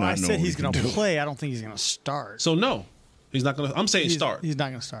whole year. No, I said he's going to play. I don't think he's going to start. So no, he's not going to. I'm saying start. He's not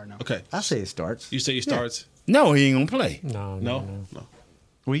going to start. No. Okay, I say it starts. You say he starts. No, he ain't going to play. No.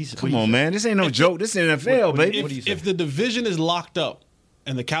 Come on, man. This ain't no joke. This is NFL, baby. What do you say? If the division is locked up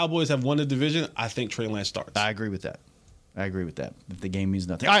and the Cowboys have won the division, I think Trey Lance starts. I agree with that. If the game means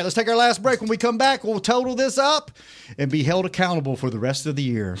nothing. All right, let's take our last break. When we come back, we'll total this up and be held accountable for the rest of the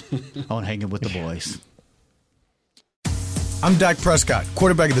year on Hanging with the Boys. I'm Dak Prescott,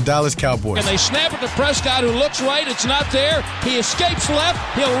 quarterback of the Dallas Cowboys. And they snap it to Prescott, who looks right. It's not there. He escapes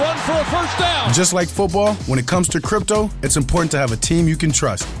left. He'll run for a first down. Just like football, when it comes to crypto, it's important to have a team you can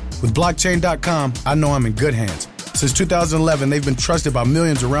trust. With blockchain.com, I know I'm in good hands. Since 2011, they've been trusted by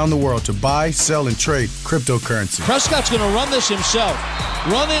millions around the world to buy, sell, and trade cryptocurrency. Prescott's going to run this himself.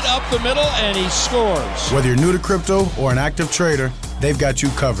 Run it up the middle, and he scores. Whether you're new to crypto or an active trader, they've got you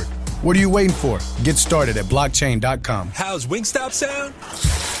covered. What are you waiting for? Get started at blockchain.com. How's Wingstop sound?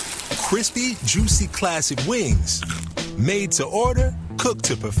 Crispy, juicy, classic wings. Made to order, cooked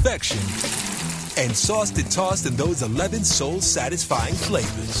to perfection. And sauced and tossed in those 11 soul-satisfying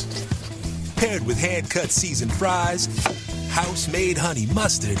flavors. Paired with hand-cut seasoned fries, house-made honey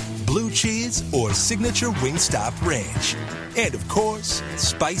mustard, blue cheese, or signature Wingstop ranch. And, of course,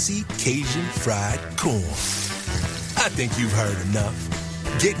 spicy Cajun fried corn. I think you've heard enough.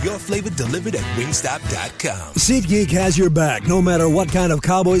 Get your flavor delivered at wingstop.com. SeatGeek has your back no matter what kind of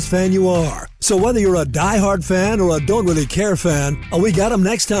Cowboys fan you are. So whether you're a diehard fan or a don't really care fan, a we got 'em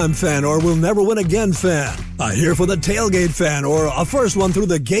next time fan or we'll never win again fan, a here for the tailgate fan or a first one through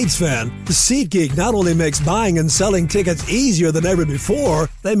the gates fan, SeatGeek not only makes buying and selling tickets easier than ever before,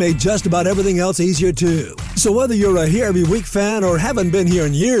 they make just about everything else easier too. So whether you're a here every week fan or haven't been here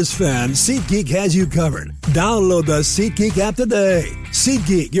in years fan, SeatGeek has you covered. Download the SeatGeek app today.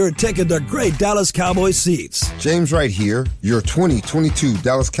 SeatGeek, your ticket to great Dallas Cowboys seats. James Wright here, your 2022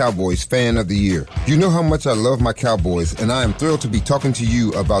 Dallas Cowboys Fan of the Year. You know how much I love my Cowboys, and I am thrilled to be talking to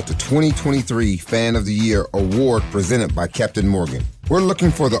you about the 2023 Fan of the Year award presented by Captain Morgan. We're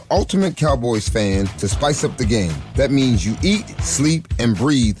looking for the ultimate Cowboys fan to spice up the game. That means you eat, sleep, and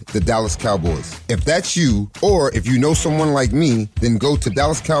breathe the Dallas Cowboys. If that's you, or if you know someone like me, then go to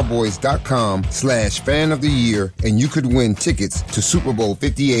DallasCowboys.com/fan of the year, and you could win tickets to Super Bowl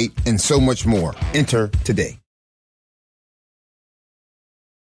 58 and so much more. Enter today.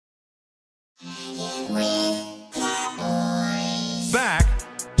 Back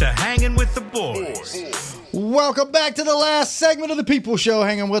to Hanging with the Boys. Welcome back to the last segment of the People Show,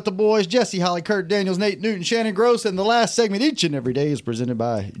 Hanging with the Boys. Jesse, Holly, Kurt Daniels, Nate Newton, Shannon Gross, and the last segment each and every day is presented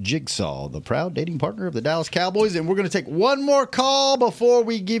by Jigsaw, the proud dating partner of the Dallas Cowboys. And we're going to take one more call before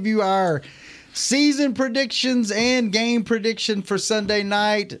we give you our season predictions and game prediction for Sunday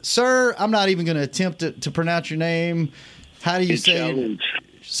night. Sir, I'm not even going to attempt to pronounce your name. How do you say it?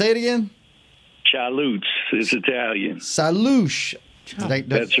 Say it again. Chaloots. It's Italian. Salush.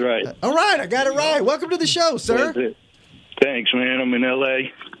 That's right. All right, I got it right. Welcome to the show, sir. That's it. Thanks, man. I'm in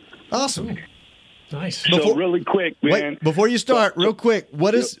L.A. Awesome. Nice. So really quick, man. Wait, before you start, real quick,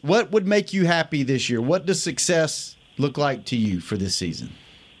 what would make you happy this year? What does success look like to you for this season?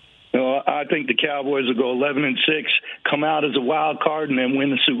 I think the Cowboys will go 11-6, come out as a wild card, and then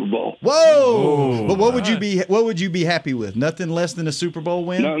win the Super Bowl. Whoa! But what would you be? What would you be happy with? Nothing less than a Super Bowl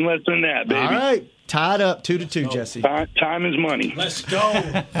win. Nothing less than that, baby. All right, tied up 2-2, Jesse. Time is money. Let's go. All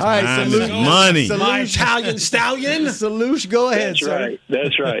right, money. My Italian stallion. Salush, go ahead, That's sir. right.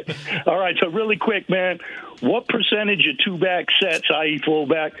 That's right. All right. So really quick, man. What percentage of two-back sets, i.e.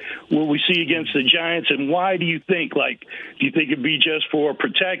 fullback, will we see against the Giants, and why do you think? Like, do you think it'd be just for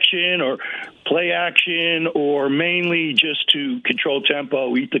protection or play action, or mainly just to control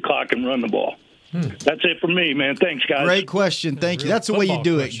tempo, eat the clock, and run the ball? That's it for me, man. Thanks, guys. Great question. Thank you. That's the way you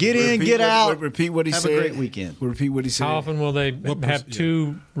do it. Get in, get out. Repeat what he said. Have a great weekend. Repeat what he said. How often will they have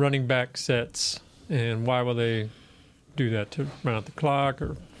two running back sets, and why will they do that? To run out the clock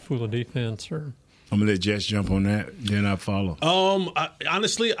or fool the defense? Or I'm going to let Jess jump on that, then I'll follow.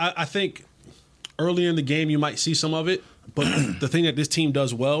 Honestly, I think early in the game you might see some of it, but the thing that this team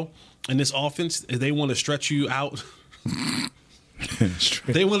does well in this offense is they want to stretch you out.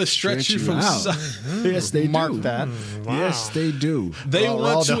 They want to stretch you from out. Yes, they Mark do. that. wow. Yes, they do. They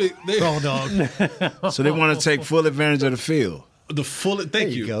want to. Raw dog. So they want to take full advantage of the field.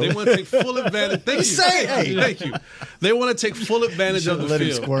 Thank you. go. They want to take full advantage. Thank you. Thank you. They want to take full advantage of the let him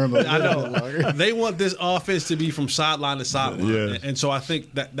field. squirm a I little bit know. longer. They want this offense to be from sideline to sideline. Yeah. And so I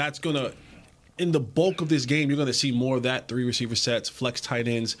think that's going to, in the bulk of this game, you're going to see more of that 3 receiver sets, flex tight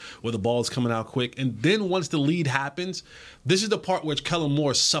ends where the ball is coming out quick. And then once the lead happens, this is the part which Kellen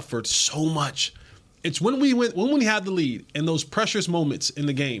Moore suffered so much. It's when we had the lead and those precious moments in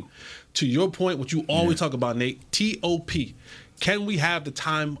the game. To your point, what you always talk about, Nate, TOP. Can we have the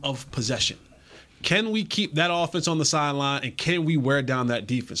time of possession? Can we keep that offense on the sideline, and can we wear down that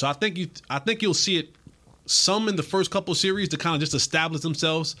defense? So I think you'll see it some in the first couple series to kind of just establish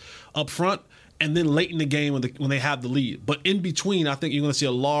themselves up front, and then late in the game when they have the lead. But in between, I think you're going to see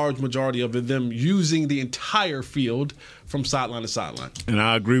a large majority of them using the entire field from sideline to sideline. And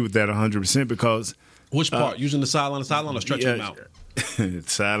I agree with that 100% because which part? Using the sideline to sideline or stretching them out?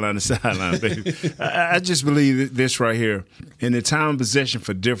 Sideline to sideline, baby. I just believe this right here. And the time of possession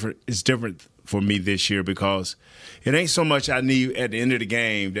is different for me this year because it ain't so much I need at the end of the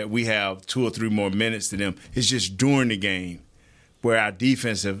game that we have 2 or 3 more minutes to them. It's just during the game where our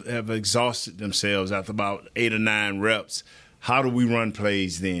defense have exhausted themselves after about 8 or 9 reps. How do we run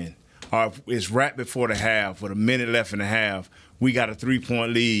plays then? Or if it's right before the half with a minute left in the half, we got a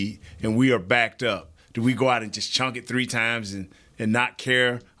 3-point lead and we are backed up. Do we go out and just chunk it 3 times and not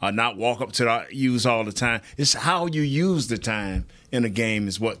care or not walk up to the use all the time? It's how you use the time in a game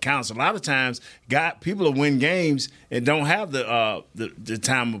is what counts. A lot of times, people will win games and don't have the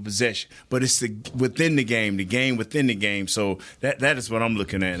time of possession, but it's within the game within the game. So that is what I'm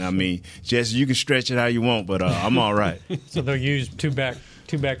looking at. I mean, Jesse, you can stretch it how you want, but I'm all right. So they'll use two back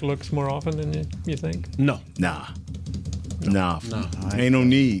looks more often than you think? Nah. Ain't no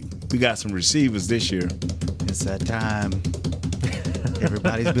need. We got some receivers this year. It's that time.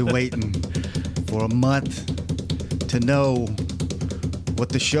 Everybody's been waiting. for a month to know what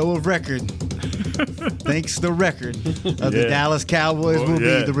the show of record thinks the record of the Dallas Cowboys will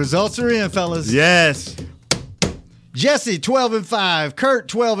be. The results are in, fellas. Yes. Jesse 12-5, Kurt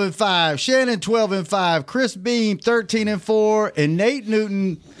 12-5, Shannon 12-5, Chris Beam 13-4, and Nate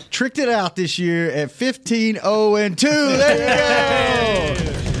Newton tricked it out this year at 15-0-2. There you go.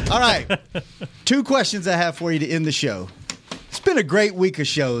 All right. 2 questions I have for you to end the show. It's been a great week of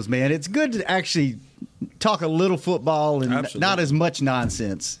shows, man. It's good to actually talk a little football and not as much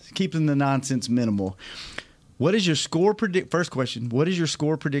nonsense, keeping the nonsense minimal. What is your score First question, what is your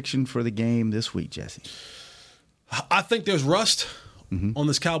score prediction for the game this week, Jesse? I think there's rust on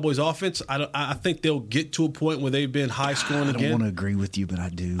this Cowboys offense. I think they'll get to a point where they've been high scoring again. I don't want to agree with you, but I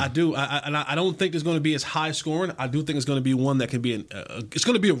do. I do. I don't think there's going to be as high scoring. I do think it's going to be one that can be it's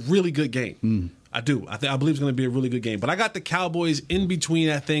going to be a really good game. I do. I believe it's going to be a really good game. But I got the Cowboys in between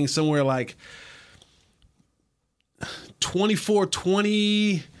that thing somewhere like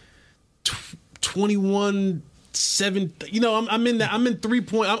 24-20, 21-7. You know, I'm in that. I'm in 3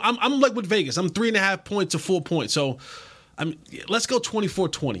 point. I'm like with Vegas. I'm 3.5 points to 4 points. So, let's go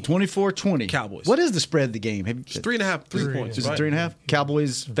 24-20. 24-20. Cowboys. What is the spread of the game? It's 3.5. 3 points. Is it 3.5?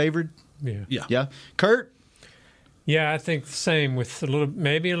 Cowboys favored? Yeah. Kurt? Yeah, I think the same with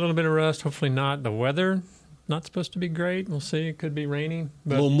maybe a little bit of rust. Hopefully not. The weather not supposed to be great. We'll see. It could be raining. A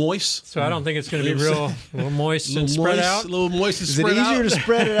little moist. So I don't think it's going to be a little moist and spread out. A little moist and Is spread out. Is it easier to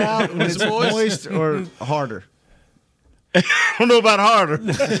spread it out when it's moist or harder? I don't know about harder.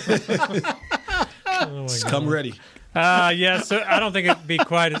 Come ready. Yeah, so I don't think it'd be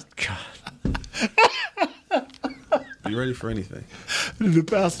quite as... Be ready for anything. The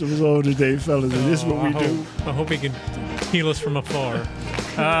pastor was on today, fellas, and this is what we do. I hope he can heal us from afar.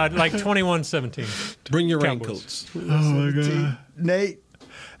 Like 21-17. Bring your Cowboys. raincoats. Oh, my God. Nate?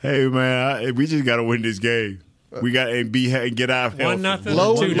 Hey, man, we just got to win this game. We got and get out healthy. 1-0.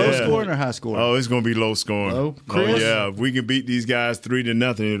 Low scoring or high scoring? Oh, it's going to be low scoring. Low? Chris? Oh, yeah. If we can beat these guys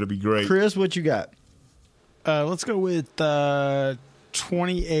 3-0, it'll be great. Chris, what you got? Let's go with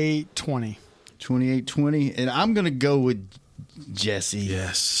 28-20. 28-20. And I'm going to go with Jesse.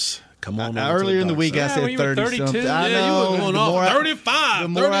 Yes. Come on, man. Earlier in the week, I said 30-something. I know. You were going off 35. The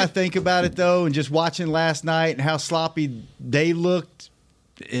more I think about it, though, and just watching last night and how sloppy they looked,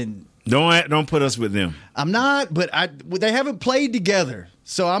 and don't put us with them. I'm not, but they haven't played together,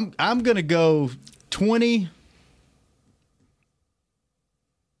 so I'm going to go 20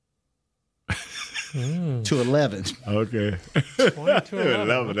 to 11. Okay. 20 to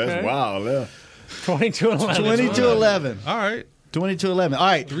 11. Okay. That's wild. Yeah. 20 to 11. 20 to 11. All right. 20 to 11. All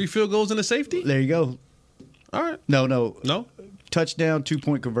right. 3 field goals and a safety? There you go. All right. No. No? Touchdown,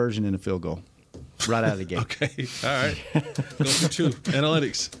 2-point conversion, and a field goal. Right out of the gate. Okay. All right. Go for 2.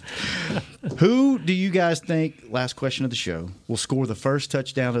 Analytics. Who do you guys think, last question of the show, will score the first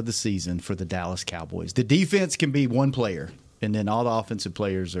touchdown of the season for the Dallas Cowboys? The defense can be one player, and then all the offensive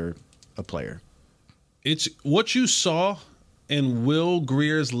players are a player. It's what you saw in Will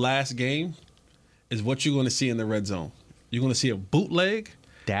Greer's last game is what you're going to see in the red zone. You're going to see a bootleg.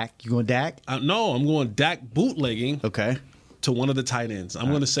 Dak? You going Dak? No, I'm going Dak bootlegging. Okay. To one of the tight ends. I'm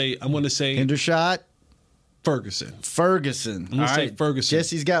going to say Hendershot. Ferguson. I'm going to say Ferguson.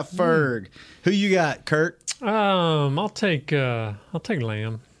 Jesse's got Ferg. Who you got, Kurt? I'll take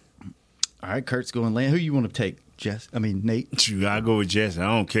Lamb. All right, Kurt's going Lamb. Who you want to take, Nate? I go with Jesse.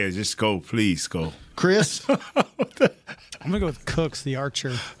 I don't care. Just go, please go. Chris? I'm going to go with Cooks, the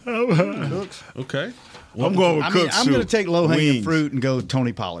archer. Cooks. Okay. I'm going with Cooks. I'm going to take low-hanging fruit and go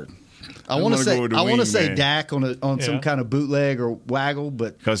Tony Pollard. I want to say Dak on some kind of bootleg or waggle,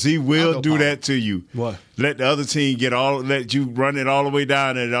 but because he will do that to you. What? Let the other team let you run it all the way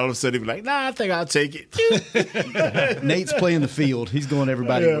down, and all of a sudden he'll be like, "Nah, I think I'll take it." Nate's playing the field. He's going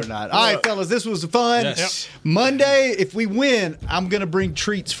everybody or not. All right, fellas, this was fun. Yes. Monday, if we win, I'm going to bring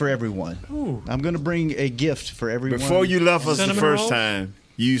treats for everyone. Ooh. I'm going to bring a gift for everyone. Before you left us the first time,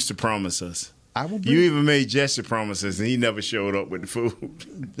 you used to promise us. You even made Jesse promises, and he never showed up with the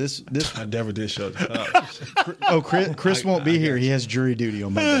food. This I never did show up. Chris won't be here. He has jury duty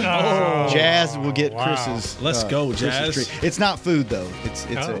on Monday. Jazz will get Chris's. Let's go, Jazz. Treat. It's not food though.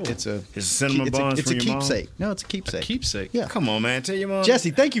 It's a cinnamon buns. It's a keepsake. No, it's a keepsake. Keepsake. Yeah. Come on, man. Tell your mom.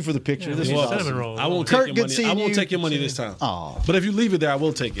 Jesse, thank you for the picture. This was awesome. I won't Kurt, take your good money. seeing I won't you. take your money this time. Aw. But if you leave it there, I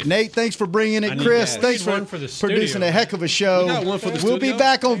will take it. Nate, thanks for bringing it. Chris, thanks for producing a heck of a show. We got one for the We'll be studio.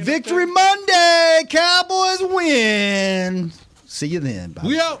 back on Victory Monday. Cowboys win. See you then. Bye.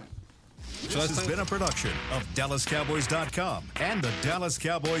 We out. This has been a production of DallasCowboys.com and the Dallas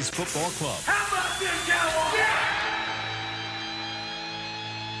Cowboys Football Club. How about this, Cowboys? Yeah!